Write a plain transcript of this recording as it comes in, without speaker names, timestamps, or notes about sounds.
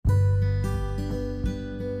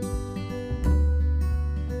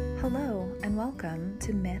welcome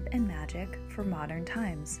to Myth and Magic for Modern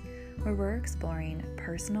Times, where we're exploring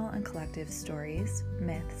personal and collective stories,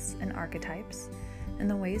 myths, and archetypes, and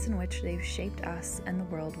the ways in which they've shaped us and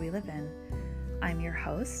the world we live in. I'm your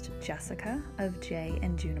host, Jessica of Jay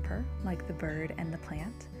and Juniper, like the bird and the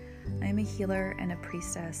plant. I'm a healer and a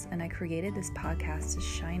priestess, and I created this podcast to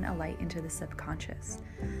shine a light into the subconscious,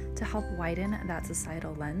 to help widen that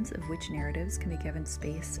societal lens of which narratives can be given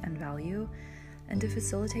space and value, and to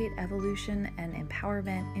facilitate evolution and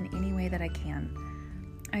empowerment in any way that I can.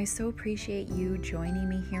 I so appreciate you joining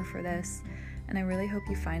me here for this, and I really hope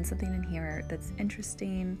you find something in here that's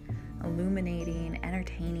interesting, illuminating,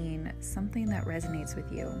 entertaining, something that resonates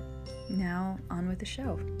with you. Now, on with the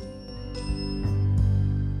show.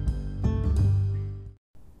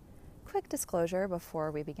 Quick disclosure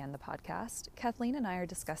before we begin the podcast. Kathleen and I are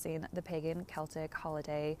discussing the pagan Celtic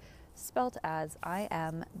holiday spelt as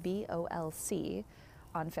Imbolc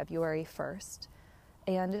on February 1st,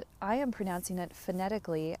 and I am pronouncing it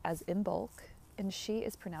phonetically as Imbolc, and she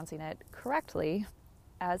is pronouncing it correctly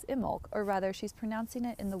as Imbolc, or rather she's pronouncing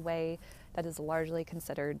it in the way that is largely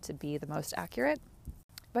considered to be the most accurate.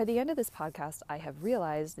 By the end of this podcast, I have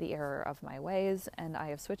realized the error of my ways, and I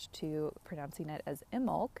have switched to pronouncing it as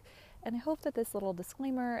Imbolc, and I hope that this little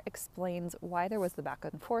disclaimer explains why there was the back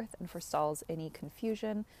and forth and forestalls any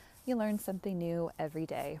confusion. You learn something new every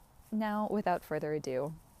day. Now, without further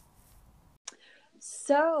ado.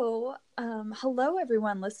 So, hello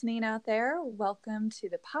everyone listening out there. Welcome to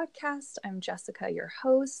the podcast. I'm Jessica, your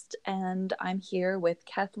host, and I'm here with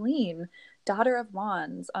Kathleen, Daughter of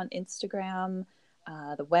Wands, on Instagram,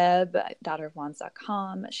 the web,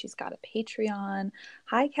 daughterofwands.com. She's got a Patreon.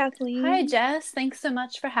 Hi, Kathleen. Hi, Jess. Thanks so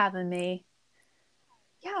much for having me.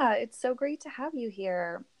 Yeah, it's so great to have you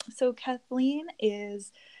here. So Kathleen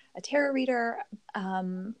is a tarot reader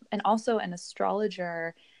and also an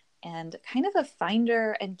astrologer and kind of a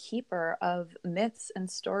finder and keeper of myths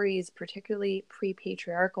and stories, particularly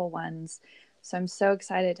pre-patriarchal ones. So I'm so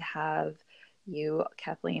excited to have you,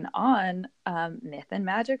 Kathleen, on Myth and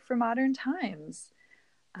Magic for Modern Times.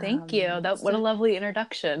 Thank you. What a lovely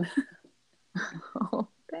introduction. Oh,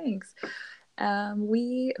 thanks.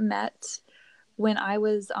 We met when I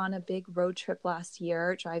was on a big road trip last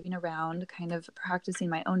year, driving around, kind of practicing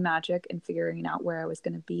my own magic and figuring out where I was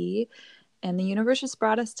going to be. And the universe just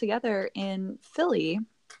brought us together in Philly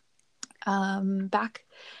back.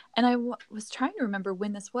 And I was trying to remember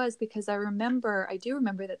when this was, because I do remember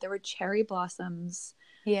that there were cherry blossoms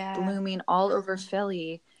blooming all over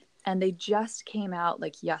Philly. And they just came out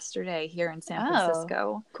like yesterday here in San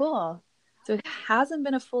Francisco. Cool. So it hasn't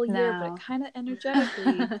been a full year, but it kind of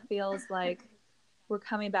energetically feels like we're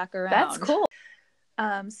coming back around. That's cool.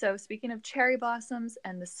 So speaking of cherry blossoms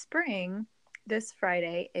and the spring, this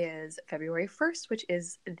Friday is February 1st, which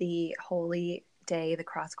is the holy day, the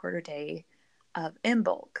cross-quarter day of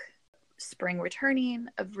Imbolc. Spring returning,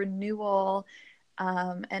 of renewal,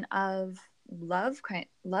 and of love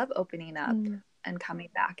opening up and coming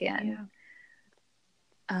back in.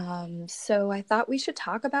 Yeah. So I thought we should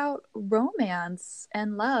talk about romance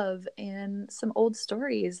and love in some old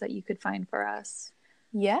stories that you could find for us.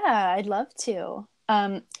 Yeah, I'd love to.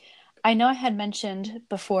 I know I had mentioned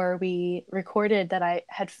before we recorded that I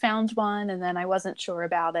had found one and then I wasn't sure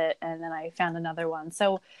about it, and then I found another one.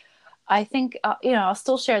 So I think, I'll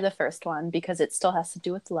still share the first one because it still has to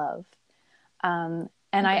do with love. And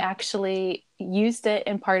okay. I actually used it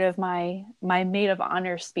in part of my maid of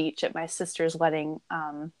honor speech at my sister's wedding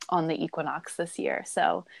on the equinox this year.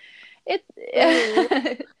 So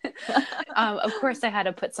of course I had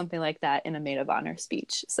to put something like that in a maid of honor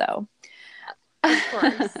speech. So of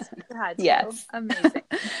course you had to. Yes. Amazing.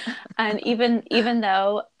 And even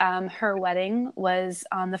though her wedding was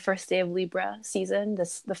on the first day of Libra season,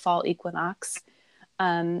 the fall equinox,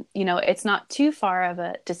 it's not too far of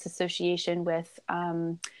a disassociation with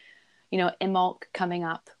Imbolc coming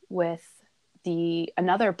up with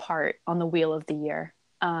another part on the wheel of the year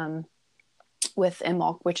with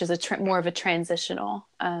Imbolc, which is more of a transitional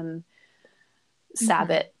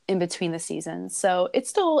Sabbath in between the seasons. So it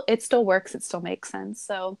still works. It still makes sense.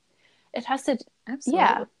 So it has to, absolutely.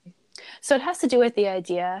 Yeah. So it has to do with the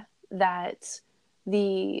idea that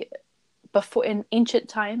before in ancient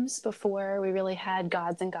times, before we really had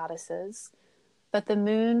gods and goddesses, that the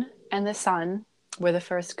moon and the sun were the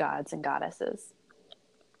first gods and goddesses,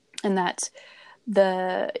 and that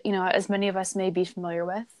as many of us may be familiar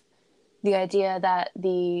with, the idea that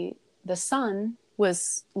the sun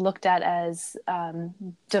was looked at as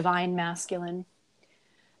divine masculine,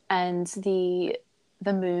 and the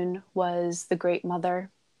moon was the great mother,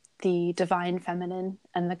 the divine feminine,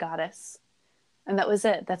 and the goddess. And that was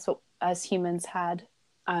it. That's as humans had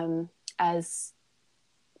as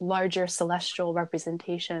larger celestial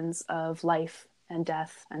representations of life and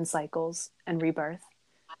death and cycles and rebirth.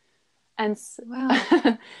 And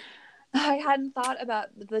wow. I hadn't thought about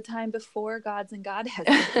the time before gods and goddesses.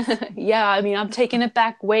 Yeah, I mean, I'm taking it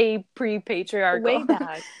back way pre-patriarchal. Way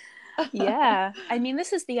back. Yeah. I mean,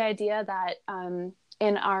 this is the idea that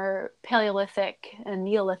in our Paleolithic and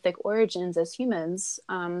Neolithic origins as humans,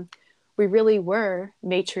 we really were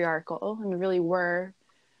matriarchal, and we really were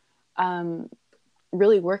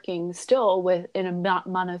really working still in a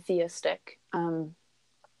monotheistic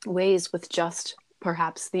ways with just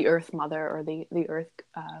perhaps the Earth Mother or the Earth,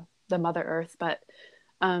 the Mother Earth. But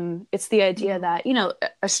it's the idea that, you know,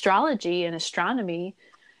 astrology and astronomy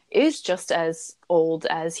is just as old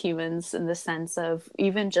as humans, in the sense of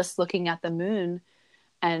even just looking at the moon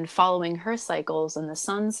and following her cycles and the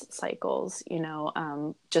sun's cycles, you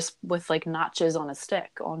know, just with like notches on a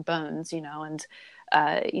stick on bones, you know, and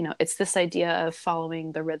you know, it's this idea of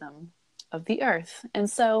following the rhythm of the earth. And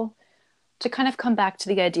so to kind of come back to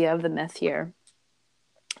the idea of the myth here,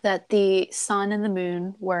 that the sun and the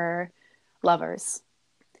moon were lovers.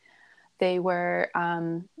 They were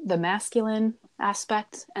the masculine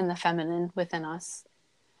aspect and the feminine within us.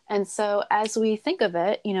 And so as we think of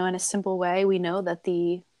it, you know, in a simple way, we know that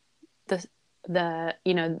the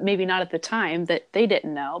you know, maybe not at the time that they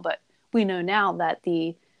didn't know, but we know now that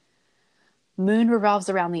the moon revolves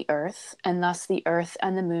around the earth, and thus the earth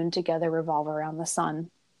and the moon together revolve around the sun.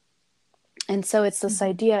 And so it's this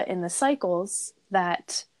idea in the cycles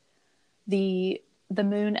that the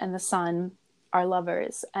moon and the sun are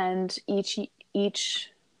lovers, and each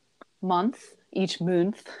month,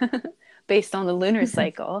 based on the lunar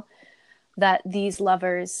cycle, that these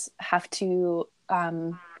lovers have to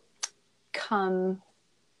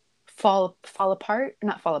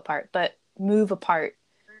move apart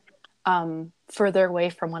further away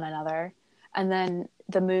from one another. And then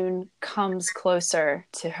the moon comes closer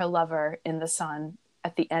to her lover in the sun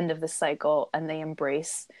at the end of the cycle, and they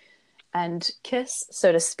embrace and kiss,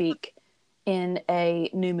 so to speak, in a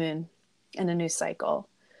new moon, in a new cycle.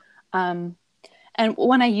 And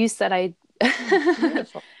when I use that,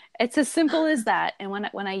 Beautiful. it's as simple as that. And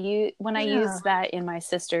when I use that in my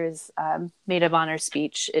sister's maid of honor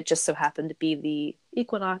speech, it just so happened to be the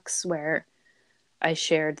equinox, where I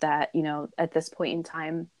shared that, you know, at this point in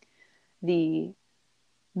time, the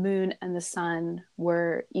moon and the sun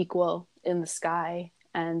were equal in the sky.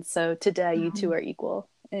 And so today you two are equal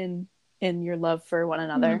in your love for one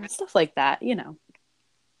another, stuff like that, you know.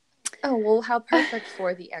 Oh, well, how perfect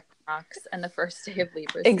for the equinox and the first day of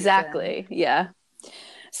Libra Exactly. season. Yeah.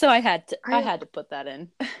 So I had to put that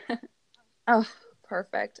in. Oh,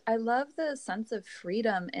 perfect. I love the sense of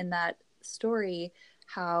freedom in that story,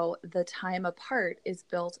 how the time apart is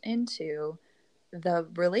built into the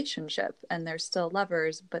relationship, and they're still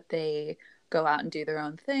lovers, but they go out and do their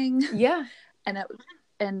own thing. Yeah.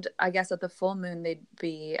 And I guess at the full moon, they'd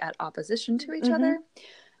be at opposition to each other.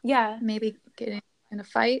 Yeah. Maybe getting in a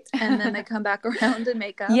fight, and then they come back around and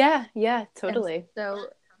make up. Yeah, totally. And so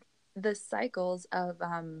the cycles of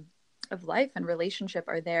life and relationship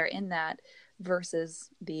are there in that, versus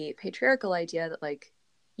the patriarchal idea that like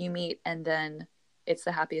you meet and then it's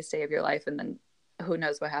the happiest day of your life, and then who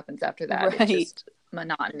knows what happens after that. Right. It's just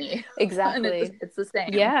monotony. Exactly. And it's the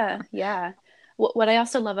same. Yeah. What I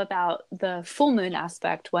also love about the full moon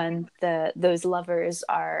aspect, when those lovers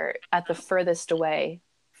are at the furthest away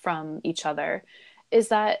from each other, is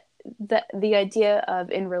that the idea of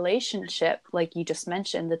in relationship, like you just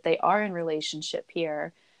mentioned, that they are in relationship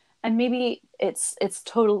here. And maybe it's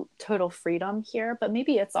total freedom here, but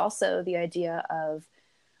maybe it's also the idea of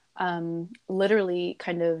literally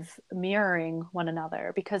kind of mirroring one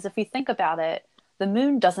another. Because if you think about it, the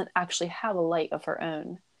moon doesn't actually have a light of her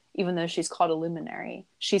own, even though she's called a luminary.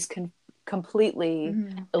 She's completely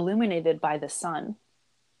illuminated by the sun.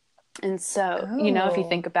 And so, you know, if you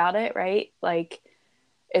think about it, right, like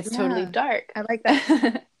it's totally dark. I like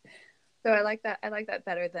that. So I like that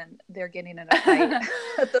better than they're getting in a fight.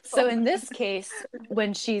 So in this case,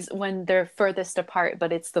 when they're furthest apart,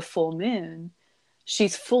 but it's the full moon,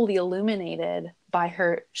 she's fully illuminated by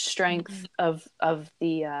her strength of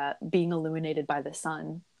the being illuminated by the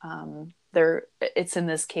sun. It's in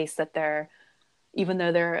this case that even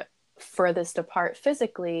though they're furthest apart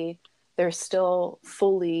physically, they're still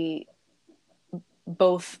fully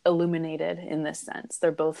both illuminated in this sense.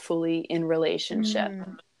 They're both fully in relationship.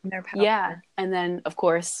 Their power. Yeah. And then of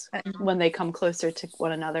course, when they come closer to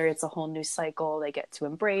one another, it's a whole new cycle. They get to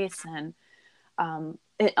embrace, and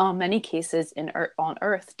on many cases on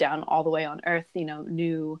Earth, down all the way on Earth, you know,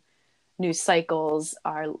 new new cycles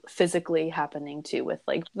are physically happening too, with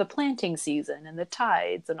like the planting season and the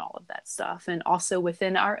tides and all of that stuff, and also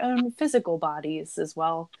within our own physical bodies as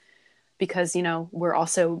well, because we're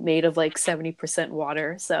also made of like 70%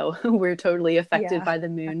 water, so we're totally affected by the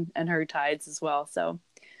moon and her tides as well. So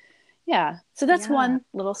so that's one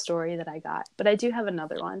little story that I got, but I do have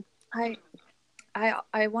another one.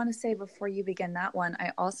 I want to say before you begin that one,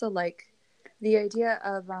 I also like the idea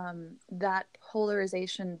of that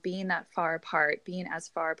polarization being that far apart, being as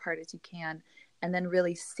far apart as you can, and then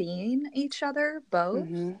really seeing each other both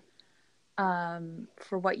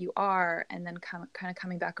for what you are, and then kind of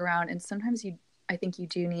coming back around. And sometimes I think you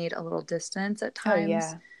do need a little distance at times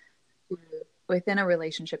within a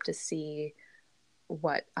relationship to see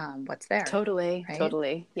what's there. Totally, right?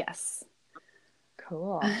 totally, yes.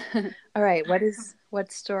 Cool. All right. What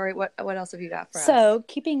else have you got for us? So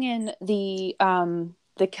keeping in the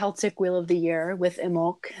Celtic Wheel of the Year with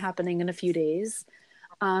Imbolc happening in a few days,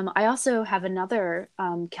 I also have another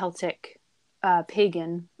Celtic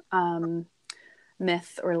pagan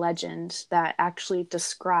myth or legend that actually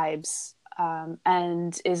describes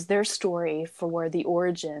and is their story for the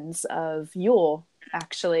origins of Yule,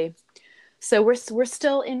 actually. So we're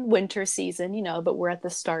still in winter season, but we're at the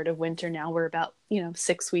start of winter now. We're about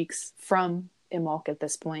 6 weeks from Imbolc at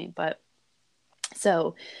this point. But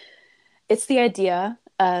so it's the idea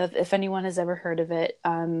of, if anyone has ever heard of it,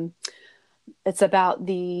 it's about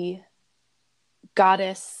the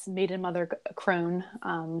goddess, maiden mother crone,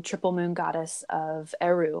 triple moon goddess of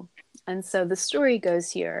Eru. And so the story goes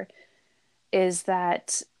here is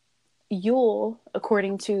that Yule,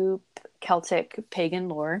 according to Celtic pagan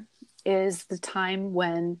lore, is the time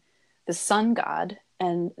when the sun god,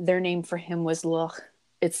 and their name for him was Loch.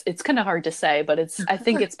 It's kind of hard to say, but I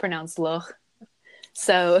think it's pronounced Loch.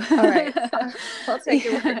 So all right, I'll take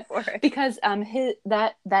your word for it, because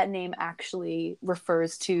that name actually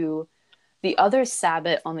refers to the other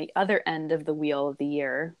Sabbath on the other end of the wheel of the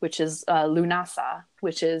year, which is Lunasa,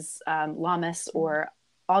 which is Lammas, or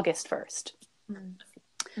August 1st.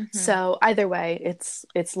 Mm-hmm. So either way,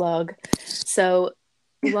 it's Lug. So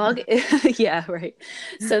Lug, yeah, right.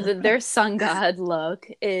 So their sun god Lug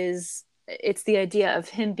it's the idea of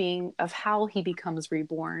him of how he becomes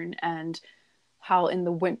reborn, and how in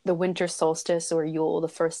the winter solstice, or Yule, the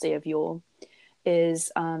first day of Yule,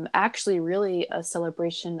 is actually really a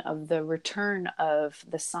celebration of the return of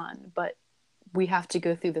the sun. But we have to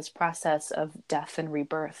go through this process of death and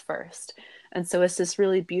rebirth first. And so it's this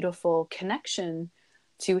really beautiful connection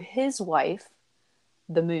to his wife,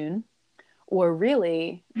 the moon, or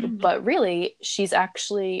really, but really, she's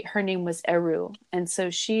actually, her name was Eru. And so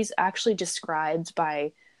she's actually described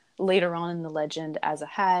by later on in the legend as a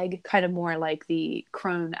hag, kind of more like the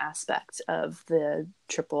crone aspect of the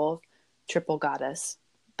triple goddess.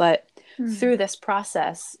 But through this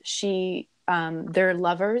process, they're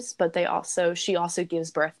lovers, but she also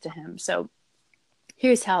gives birth to him. So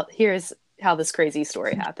here's how this crazy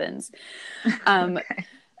story happens. Okay.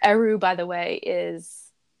 Eru, by the way,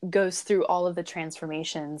 goes through all of the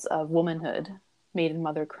transformations of womanhood, maiden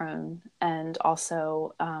mother crone, and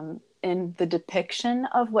also in the depiction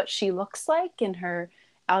of what she looks like in her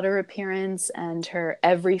outer appearance, and her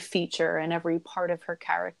every feature and every part of her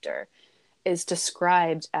character is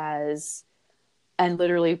described as, and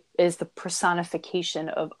literally is, the personification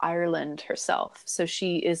of Ireland herself. So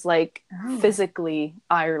she is like physically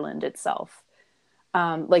Ireland itself,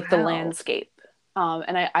 like the landscape.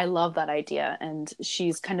 And I love that idea. And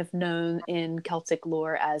she's kind of known in Celtic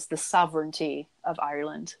lore as the sovereignty of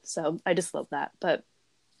Ireland. So I just love that. But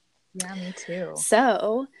yeah, me too.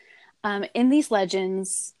 So in these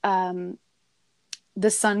legends, the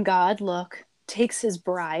sun god Look takes his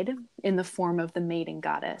bride in the form of the maiden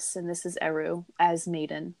goddess. And this is Eru as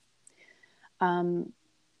maiden. And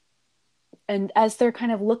as they're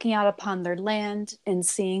kind of looking out upon their land and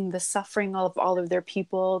seeing the suffering of all of their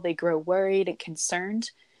people, they grow worried and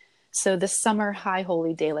concerned. So the summer high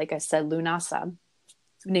holy day, like I said, Lunasa,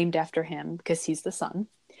 named after him because he's the sun,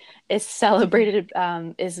 is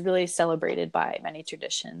really celebrated by many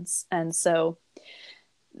traditions. And so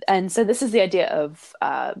this is the idea of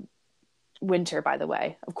winter, by the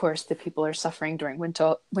way. Of course, the people are suffering during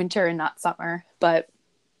winter and not summer. But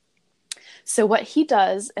so what he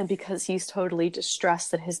does, and because he's totally distressed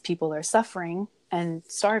that his people are suffering and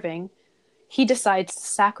starving, he decides to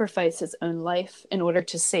sacrifice his own life in order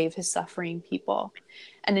to save his suffering people.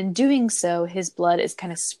 And in doing so, his blood is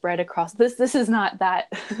kind of spread across this is not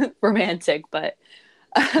that romantic, but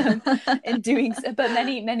in doing so, but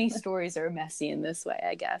many stories are messy in this way,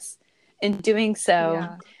 I guess. In doing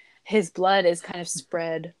so, his blood is kind of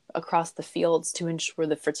spread across the fields to ensure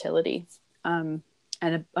the fertility, and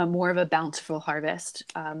a more of a bountiful harvest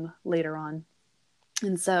later on.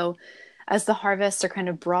 And so as the harvests are kind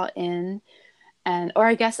of brought in, and or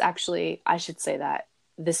I guess actually I should say that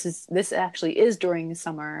this actually is during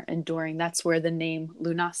summer, and that's where the name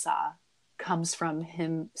Lunasa comes from,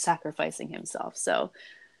 him sacrificing himself. So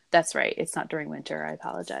that's right, it's not during winter, I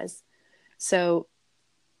apologize. So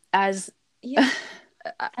as Yeah.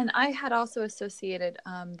 And I had also associated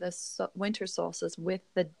winter solstice with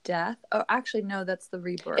the death. Oh, actually, no, that's the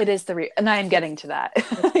rebirth. it is and I am getting to that.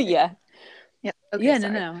 Yeah. Yeah. Okay. Yeah.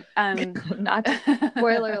 Sorry. No. Not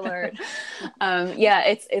spoiler alert.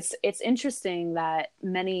 Yeah. It's interesting that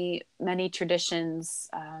many traditions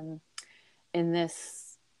in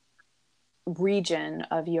this region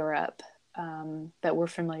of Europe that we're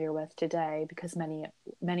familiar with today, because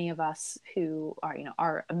many of us who are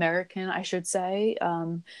are American, I should say,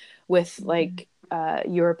 with like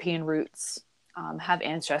European roots, have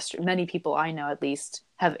ancestry. Many people I know, at least,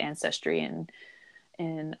 have ancestry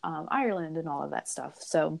in Ireland and all of that stuff.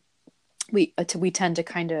 So we tend to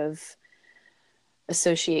kind of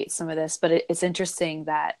associate some of this, but it's interesting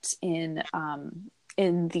that in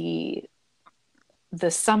the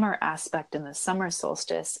summer aspect and the summer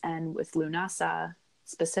solstice, and with Lunasa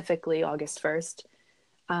specifically August 1st,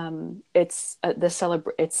 it's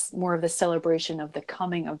it's more of the celebration of the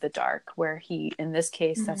coming of the dark, where he, in this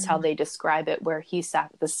case, that's how they describe it, where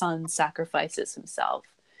the sun sacrifices himself.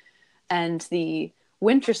 And the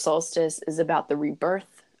winter solstice is about the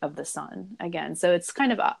rebirth of the sun again. So it's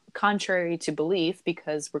kind of contrary to belief,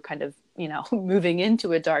 because we're kind of moving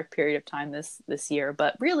into a dark period of time this year,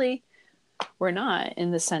 but really we're not, in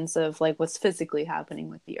the sense of like what's physically happening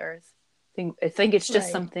with the earth. I think it's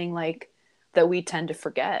just something like that we tend to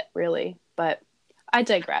forget, really. But I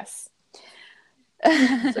digress.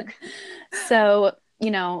 So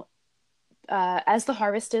as the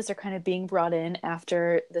harvests are kind of being brought in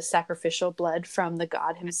after the sacrificial blood from the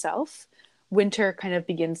god himself, winter kind of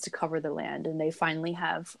begins to cover the land, and they finally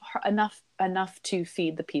have enough to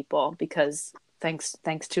feed the people, because thanks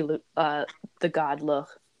to the god Luch.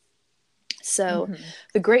 So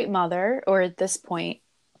the Great Mother, or at this point,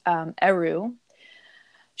 Eru,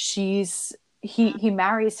 he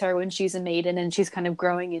marries her when she's a maiden, and she's kind of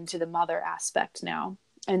growing into the mother aspect now.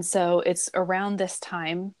 And so it's around this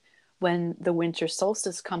time, when the winter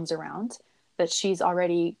solstice comes around, that she's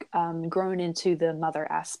already grown into the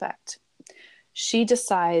mother aspect. She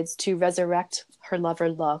decides to resurrect her lover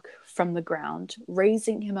Luch from the ground,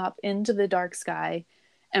 raising him up into the dark sky,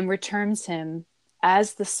 and returns him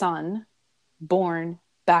as the sun, born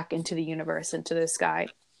back into the universe, into the sky.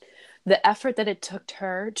 The effort that it took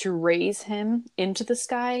her to raise him into the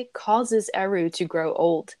sky causes Eru to grow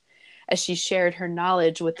old, as she shared her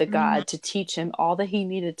knowledge with the god to teach him all that he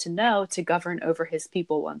needed to know to govern over his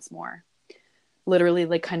people once more. Literally,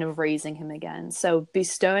 like, kind of raising him again. So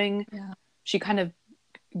she kind of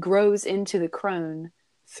grows into the crone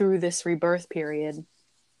through this rebirth period,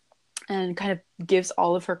 and kind of gives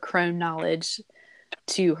all of her crone knowledge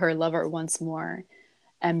to her lover once more,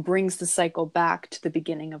 and brings the cycle back to the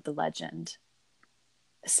beginning of the legend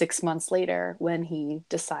 6 months later, when he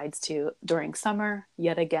decides to, during summer,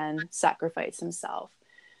 yet again sacrifice himself.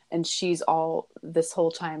 And she's all this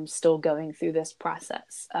whole time still going through this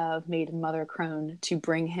process of maiden mother crone to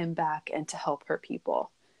bring him back and to help her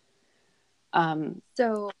people.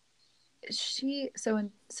 So she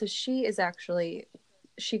is actually,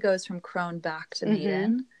 she goes from crone back to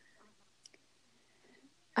maiden.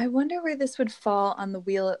 I wonder where this would fall on the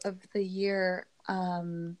wheel of the year,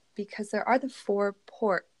 because there are the four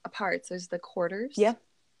parts. There's the quarters. Yeah.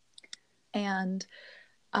 And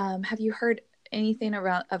have you heard anything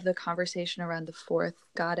of the conversation around the fourth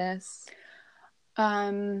goddess?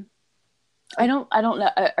 I don't know.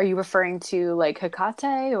 Are you referring to like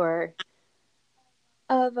Hecate, or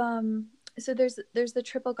so there's the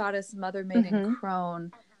triple goddess, mother, maiden,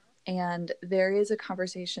 crone, and there is a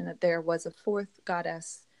conversation that there was a fourth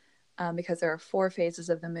goddess, because there are 4 phases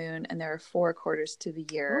of the moon, and there are 4 quarters to the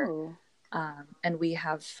year. And we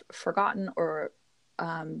have forgotten or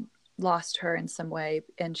lost her in some way,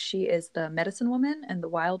 and she is the medicine woman and the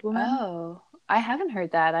wild woman. Oh, I haven't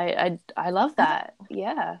heard that. I love that.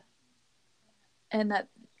 Yeah. And that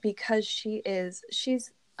because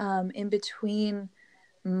she's in between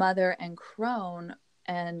mother and crone,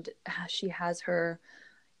 and she has her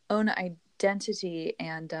own identity,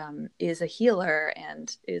 and is a healer,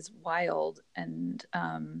 and is wild, and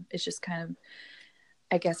is just kind of,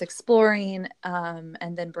 I guess, exploring,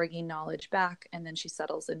 and then bringing knowledge back, and then she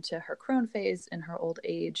settles into her crone phase in her old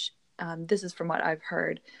age, This is from what I've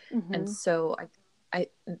heard. Mm-hmm. And so I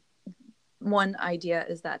one idea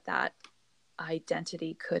is that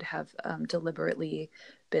identity could have deliberately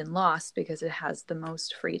been lost because it has the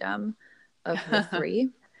most freedom of the three.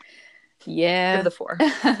 Yeah. Of the four.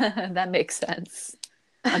 That makes sense.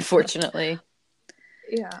 Unfortunately.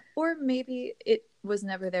 Yeah. Or maybe it was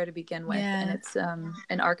never there to begin with, and it's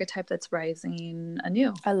an archetype that's rising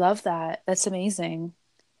anew. I love that. That's amazing.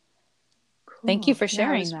 Cool. Thank you for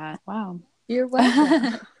sharing that. Wow. You're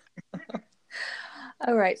welcome.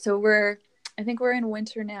 All right. So I think we're in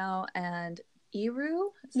winter now, and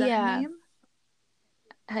Eru, is that her name?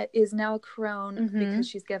 Is now a crone because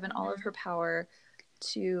she's given all of her power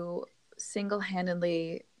to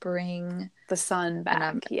single-handedly bring the sun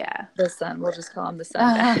back. The sun. We'll just call him the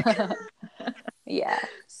sun back. Yeah.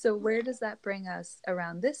 So where does that bring us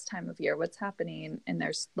around this time of year? What's happening in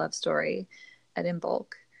their love story at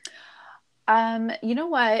Imbolc? You know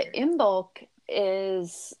what? Imbolc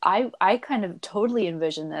is, I kind of totally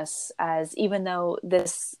envision this as, even though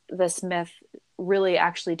this myth really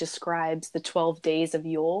actually describes the 12 days of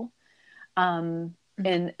Yule. And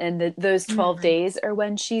those 12 days are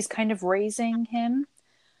when she's kind of raising him,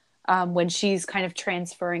 when she's kind of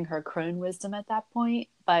transferring her crone wisdom at that point,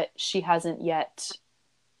 but she hasn't yet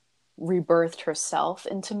rebirthed herself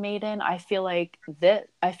into maiden. I feel like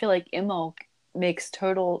Imbolc makes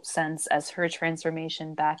total sense as her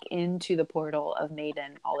transformation back into the portal of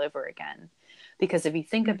maiden all over again. Because if you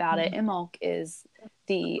think about it, Imbolc is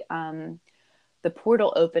the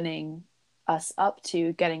portal opening us up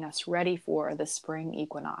to getting us ready for the spring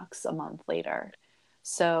equinox a month later.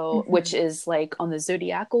 So, which is like on the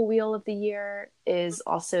zodiacal wheel of the year, is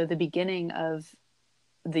also the beginning of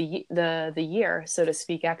the year, so to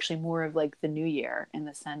speak, actually more of like the new year, in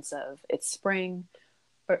the sense of it's spring,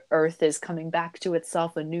 Earth is coming back to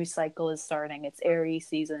itself, a new cycle is starting, it's Aries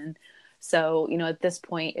season. So, at this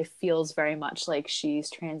point, it feels very much like she's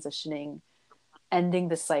transitioning, ending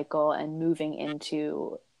the cycle and moving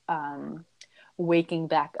into waking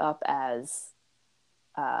back up as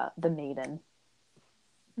the maiden.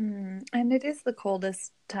 And it is the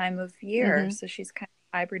coldest time of year, so she's kind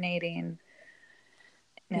of hibernating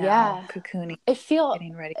now, cocooning.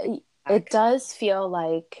 Getting ready. It does feel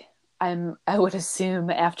like I would assume,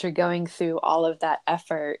 after going through all of that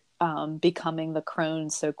effort, becoming the crone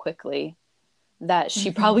so quickly, that she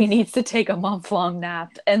probably needs to take a month-long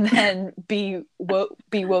nap and then be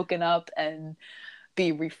woken up and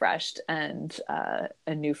be refreshed, and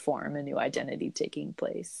a new form, a new identity taking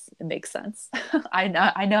place. It makes sense. I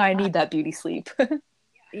know I need that beauty sleep.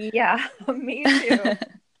 Yeah, me too.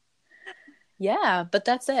 Yeah, but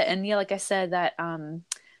that's it. And like I said, that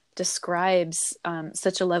describes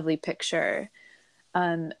such a lovely picture.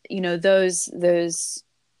 Those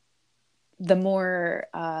the more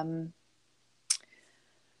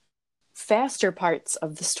faster parts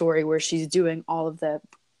of the story, where she's doing all of the,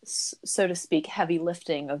 so to speak, heavy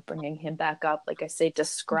lifting of bringing him back up, like I say,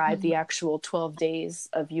 describe the actual 12 days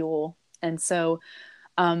of Yule. And so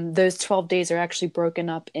those 12 days are actually broken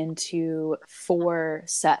up into 4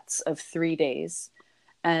 sets of 3 days.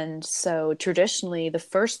 And so traditionally, the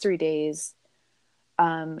first 3 days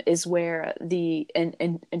is where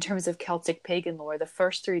in terms of Celtic pagan lore, the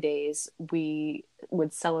first 3 days we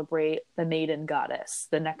would celebrate the maiden goddess.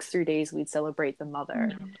 The next 3 days we'd celebrate the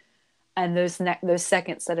mother. And those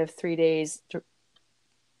second set of 3 days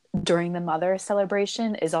during the mother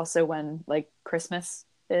celebration is also when like Christmas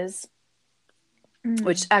is,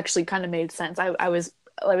 which actually kind of made sense. I was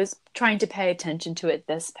trying to pay attention to it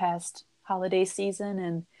this past holiday season,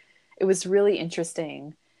 and it was really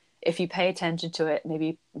interesting. If you pay attention to it,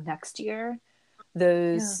 maybe next year,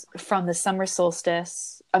 from the summer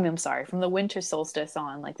solstice, from the winter solstice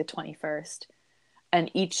on like the 21st,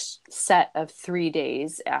 and each set of 3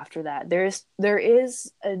 days after that, there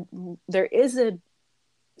is a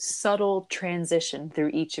subtle transition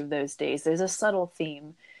through each of those days. There's a subtle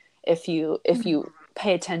theme if you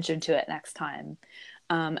pay attention to it next time.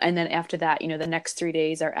 And then after that, the next 3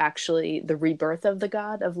 days are actually the rebirth of the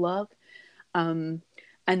god of love. And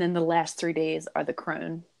then the last 3 days are the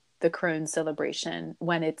crone celebration,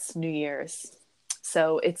 when it's New Year's.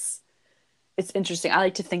 So it's interesting. I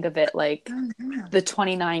like to think of it like the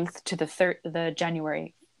 29th to the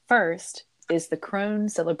January 1st is the crone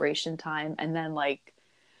celebration time. And then like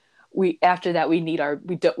after that, we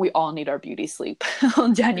all need our beauty sleep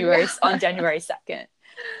on January 2nd.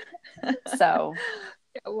 So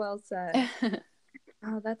yeah, well said.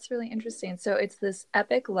 Oh, that's really interesting. So it's this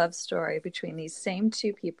epic love story between these same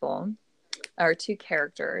 2 people, or 2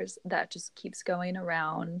 characters, that just keeps going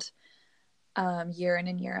around year in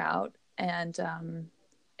and year out. And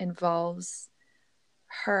involves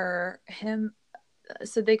him.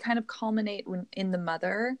 So they kind of culminate in the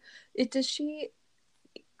mother.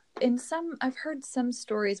 I've heard some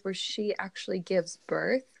stories where she actually gives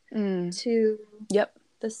birth to Yep.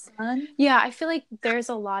 the son. Yeah, I feel like there's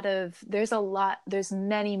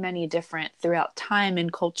many different throughout time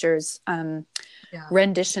and cultures,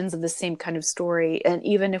 renditions of the same kind of story. And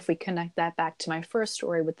even if we connect that back to my first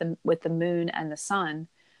story with the moon and the sun,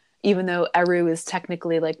 even though Eru is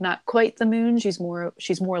technically like not quite the moon, she's more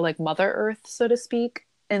like Mother Earth, so to speak,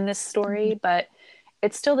 in this story, but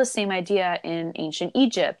it's still the same idea in ancient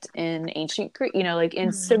Egypt, in ancient Greek, like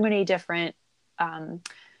in so many different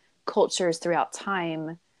cultures throughout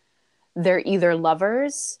time. They're either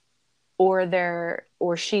lovers or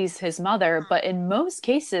she's his mother, but in most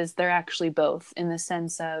cases they're actually both, in the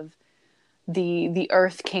sense of the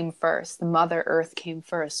earth came first, the mother earth came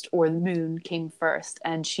first, or the moon came first,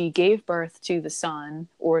 and she gave birth to the sun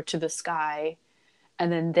or to the sky,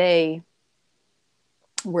 and then they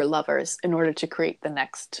were lovers in order to create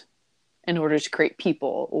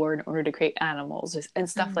people, or in order to create animals and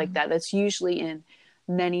stuff like that. That's usually in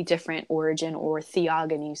many different origin or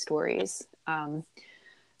theogony stories.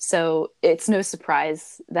 So it's no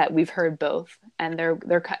surprise that we've heard both, and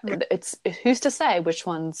it's who's to say which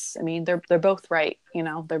ones. I mean, they're both right.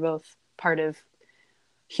 They're both part of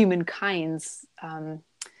humankind's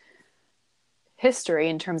history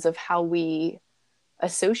in terms of how we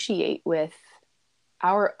associate with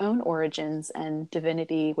our own origins and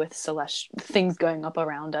divinity, with celestial things going up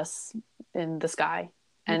around us in the sky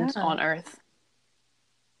and on Earth.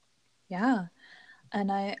 Yeah,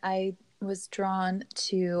 and I was drawn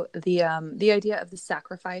to the idea of the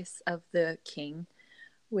sacrifice of the king,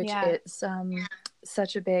 which is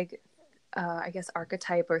such a big, I guess,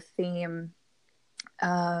 archetype or theme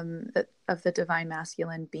of the divine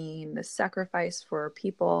masculine being the sacrifice for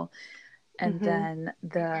people, and then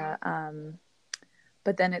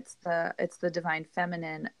but then it's the divine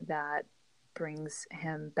feminine that brings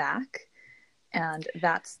him back, and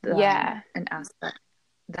that's an aspect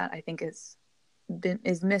that I think is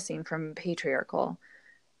missing from patriarchal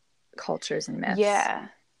cultures and myths. Yeah,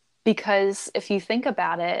 because if you think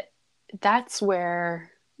about it, that's where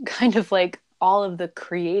kind of like all of the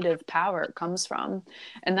creative power comes from,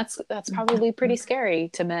 and that's probably pretty scary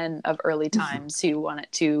to men of early times who wanted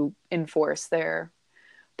to enforce their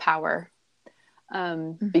power,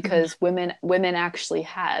 because women actually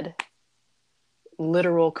had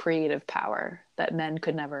literal creative power that men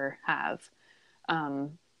could never have.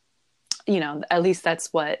 At least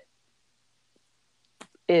that's what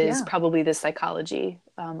is probably the psychology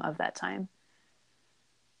of that time.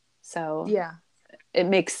 So it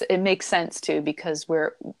makes sense too, because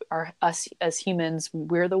us as humans,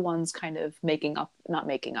 we're the ones kind of not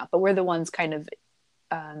making up, but we're the ones kind of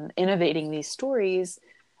innovating these stories,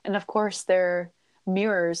 and of course they're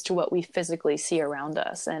mirrors to what we physically see around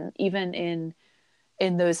us. And even in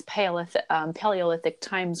those Paleolithic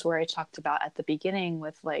times where I talked about at the beginning,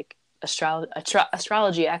 with like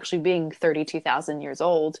astrology actually being 32,000 years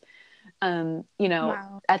old, at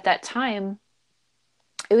that time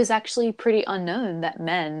it was actually pretty unknown that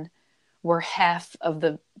men were half of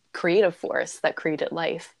the creative force that created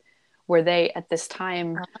life. Where they, at this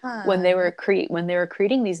time, when they were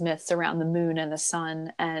creating these myths around the moon and the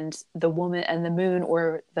sun, and the woman and the moon,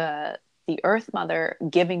 or the earth mother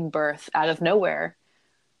giving birth out of nowhere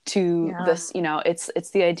to this, it's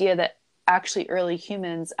the idea that actually early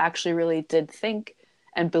humans actually really did think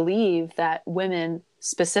and believe that women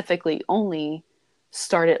specifically only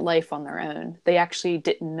started life on their own. They actually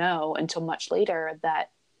didn't know until much later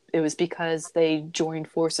that it was because they joined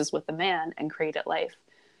forces with a man and created life.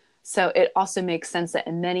 So it also makes sense that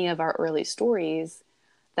in many of our early stories,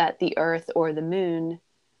 that the earth or the moon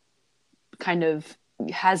kind of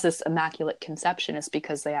has this immaculate conception, is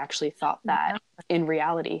because they actually thought that in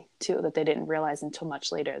reality too, that they didn't realize until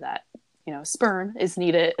much later that, sperm is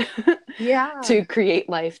needed to create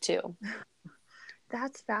life too.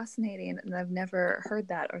 That's fascinating, and I've never heard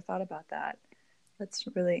that or thought about that. That's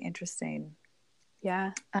really interesting.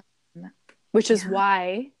 Yeah. Which is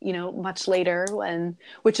why, much later they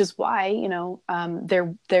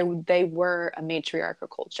were a matriarchal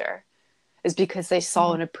culture, is because they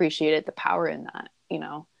saw and appreciated the power in that,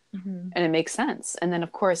 and it makes sense. And then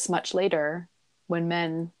of course, much later, when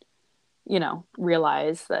men,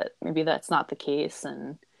 realize that maybe that's not the case,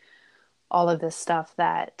 and all of this stuff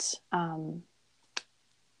that,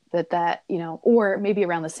 or maybe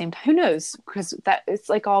around the same time, who knows? Because that it's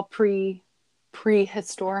like all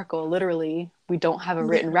prehistorical. Literally, we don't have a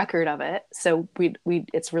written record of it, so we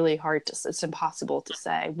it's really hard it's impossible to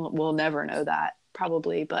say. We'll never know that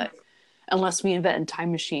probably, but unless we invent a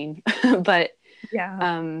time machine. But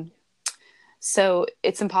Yeah. so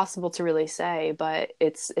it's impossible to really say, but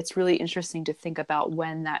it's really interesting to think about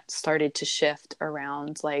when that started to shift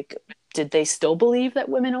around. Like, did they still believe that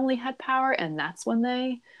women only had power, and that's when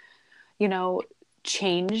they, you know,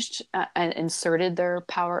 changed and inserted their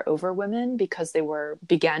power over women because they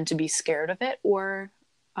began to be scared of it, or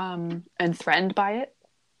and threatened by it?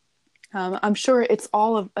 I'm sure it's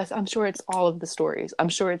all of the stories. I'm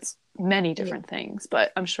sure it's many different things,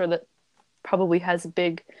 but I'm sure that probably has a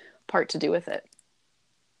big part to do with it.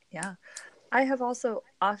 Yeah. I have also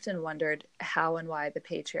often wondered how and why the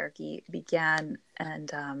patriarchy began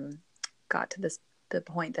and got to the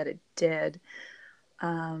point that it did.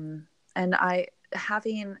 And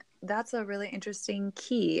that's a really interesting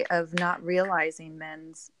key of not realizing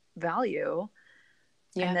men's value,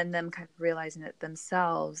 and then them kind of realizing it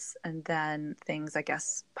themselves, and then things, I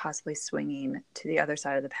guess, possibly swinging to the other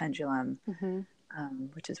side of the pendulum,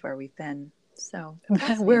 which is where we've been. So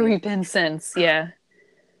where we've been since. Yeah.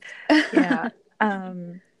 Yeah.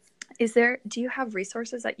 Do you have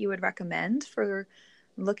resources that you would recommend for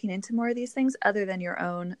looking into more of these things other than your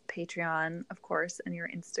own Patreon, of course, and your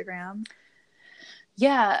Instagram?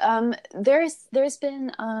 Yeah. There's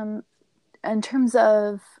been, in terms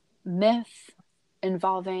of myth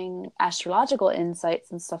involving astrological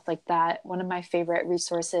insights and stuff like that, one of my favorite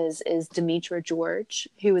resources is Demetra George,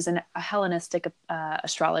 who is a Hellenistic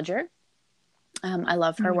astrologer. I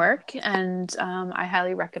love her work, and I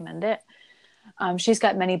highly recommend it. She's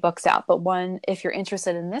got many books out, but if you're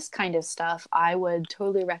interested in this kind of stuff, I would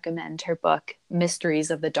totally recommend her book, Mysteries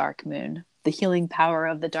of the Dark Moon, The Healing Power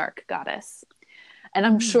of the Dark Goddess. And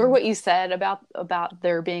I'm sure what you said about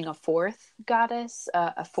there being a fourth goddess,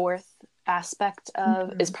 a fourth aspect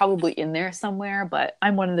of, is probably in there somewhere, but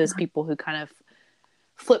I'm one of those people who kind of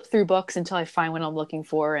flip through books until I find what I'm looking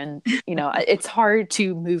for. And, it's hard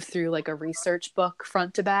to move through like a research book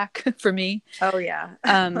front to back for me. Oh, yeah.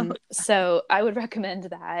 So I would recommend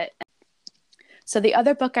that. So the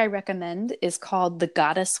other book I recommend is called The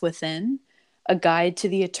Goddess Within, A Guide to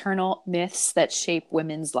the Eternal Myths That Shape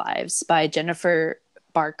Women's Lives by Jennifer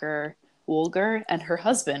Barker Woolger and her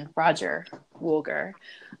husband, Roger Woolger.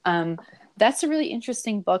 That's a really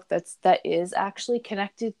interesting book that is actually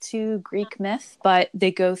connected to Greek myth, but they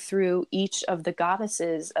go through each of the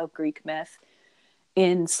goddesses of Greek myth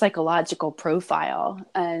in psychological profile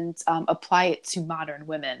and apply it to modern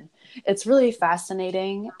women. It's really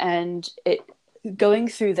fascinating, and going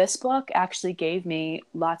through this book actually gave me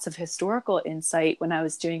lots of historical insight when I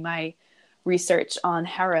was doing my research on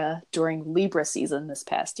Hera during Libra season this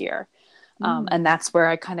past year. And that's where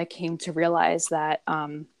I kind of came to realize that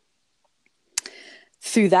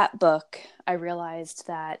through that book, I realized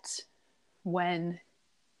that when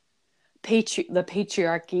the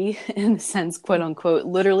patriarchy, in a sense, quote unquote,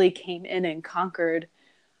 literally came in and conquered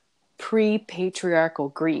pre-patriarchal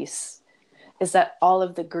Greece, is that all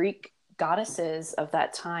of the Greek goddesses of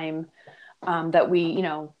that time that we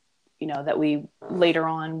later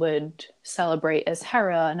on would celebrate as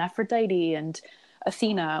Hera and Aphrodite and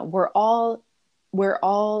Athena were all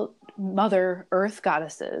Mother Earth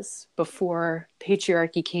goddesses before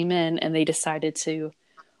patriarchy came in, and they decided to,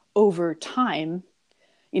 over time,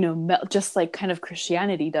 just like kind of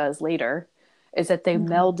Christianity does later, is that they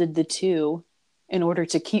melded the two in order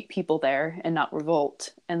to keep people there and not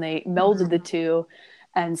revolt. And they melded the two.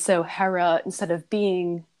 And so Hera, instead of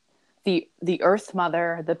being the Earth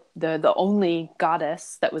Mother, the only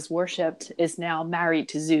goddess that was worshipped, is now married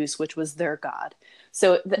to Zeus, which was their god.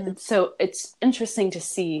 So so it's interesting to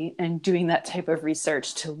see, and doing that type of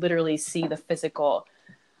research, to literally see the physical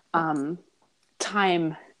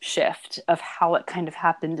time shift of how it kind of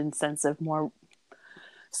happened in sense of more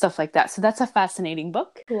stuff like that. So that's a fascinating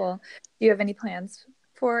book. Cool. Do you have any plans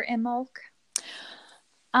for Imbolc?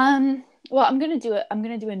 Well, I'm gonna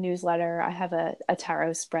do a newsletter. I have a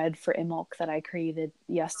tarot spread for Imbolc that I created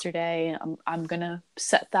yesterday. I'm gonna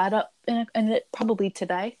set that up and probably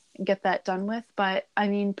today and get that done with. But I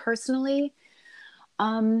mean, personally,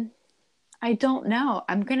 I don't know.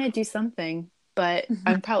 I'm gonna do something, but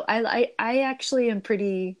I'm probably I actually am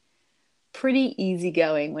pretty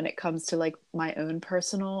easygoing when it comes to like my own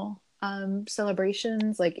personal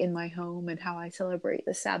celebrations, like in my home and how I celebrate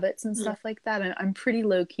the Sabbats and stuff like that. And I'm pretty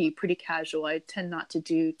low key, pretty casual. I tend not to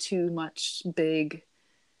do too much big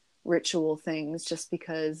ritual things just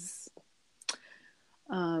because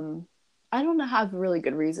I don't have a really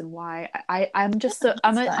good reason why. I'm just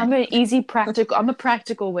I'm an easy practical. I'm a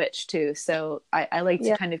practical witch too, so I like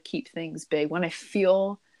to kind of keep things big. When I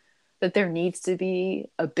feel that there needs to be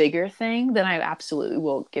a bigger thing, then I absolutely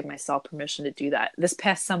will give myself permission to do that. This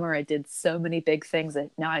past summer, I did so many big things that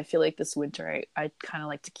now I feel like this winter, I kind of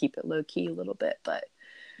like to keep it low key a little bit, but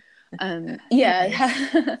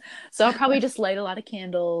yeah. So I'll probably just light a lot of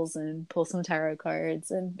candles and pull some tarot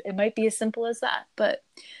cards, and it might be as simple as that. But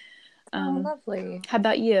lovely. how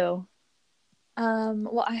about you?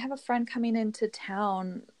 Well, I have a friend coming into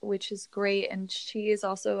town, which is great, and she is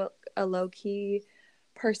also a low-key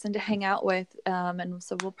person to hang out with. And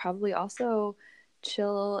so we'll probably also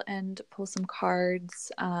chill and pull some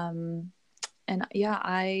cards. And yeah,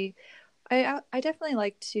 I definitely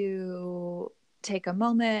like to take a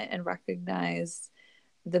moment and recognize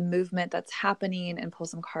the movement that's happening and pull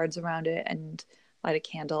some cards around it and light a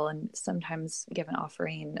candle and sometimes give an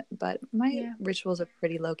offering. But my rituals are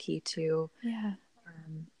pretty low key too. Yeah.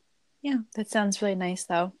 Yeah. That sounds really nice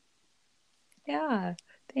though. Yeah.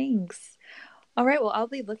 Thanks. All right. Well, I'll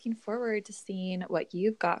be looking forward to seeing what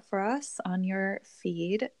you've got for us on your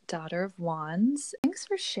feed, Daughter of Wands. Thanks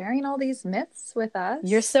for sharing all these myths with us.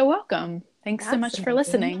 You're so welcome. Thanks so much for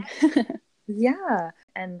listening. Yeah.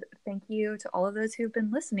 And thank you to all of those who've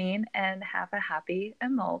been listening, and have a happy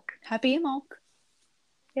Imbolc. Happy Imbolc.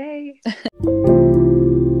 Yay.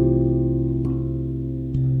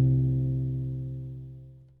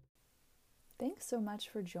 Thanks so much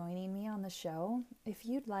for joining me on the show. If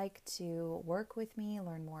you'd like to work with me,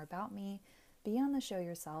 learn more about me, be on the show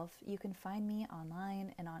yourself, you can find me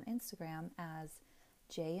online and on Instagram as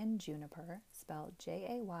Juniper, spelled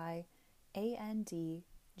JayandJuniper.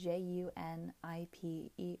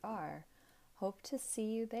 Hope to see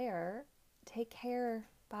you there. Take care.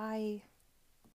 Bye.